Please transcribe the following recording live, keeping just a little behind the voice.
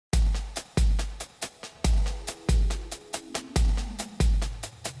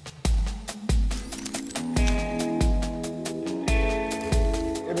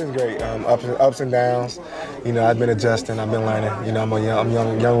been great. Ups and downs. You know, I've been adjusting. I've been learning. You know, I'm a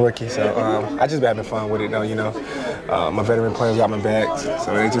young rookie, so I just been having fun with it, though. You know, my veteran players got my back,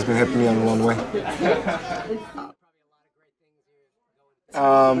 so they've just been helping me along the way.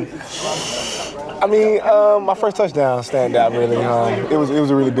 My first touchdown stand out really. It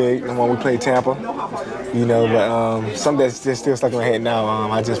was really big when we played Tampa, you know. But something that's just still stuck in my head now.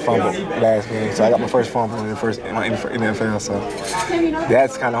 I just fumbled last game, so I got my first fumble in my NFL. So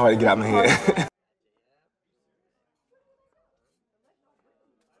that's kind of hard to get out of my head.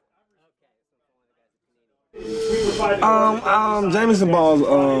 Jameis balls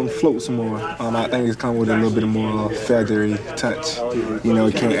float some more. I think it's come with a little bit more feathery touch. You know,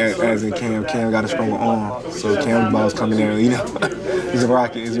 as in Cam got a stronger arm, so Cam's balls coming in. You know, he's a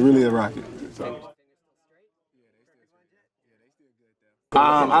rocket. He's really a rocket.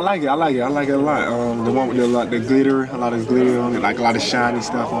 I like it a lot. The one with the glitter, a lot of glitter on it, like a lot of shiny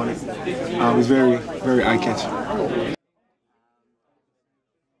stuff on it. It's very, very eye-catching.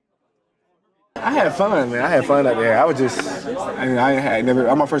 I had fun, man. I had fun out there.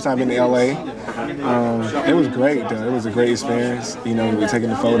 I'm my first time in LA. It was great, though. It was a great experience. You know, we were taking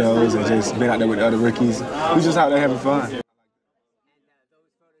the photos and just being out there with the other rookies. We just out there having fun.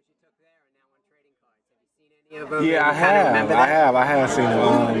 Yeah, I have seen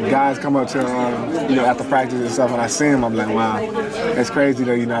them. Guys come up to you know, after practice and stuff. When I see them, I'm like, wow, that's crazy,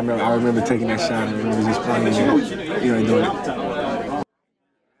 though. You know, I remember taking that shot and remember just playing and, you know, doing it.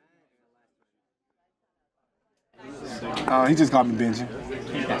 He just called me Benji.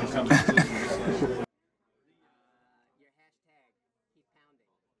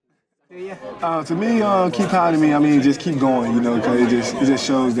 To me, keep pounding me. I mean, just keep going. You know, because it just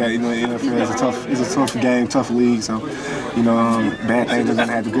shows that, you know, the NFL is a tough game, tough league. So, you know, bad things are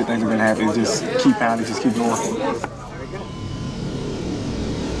gonna happen, good things are gonna happen. Just keep pounding, just keep going.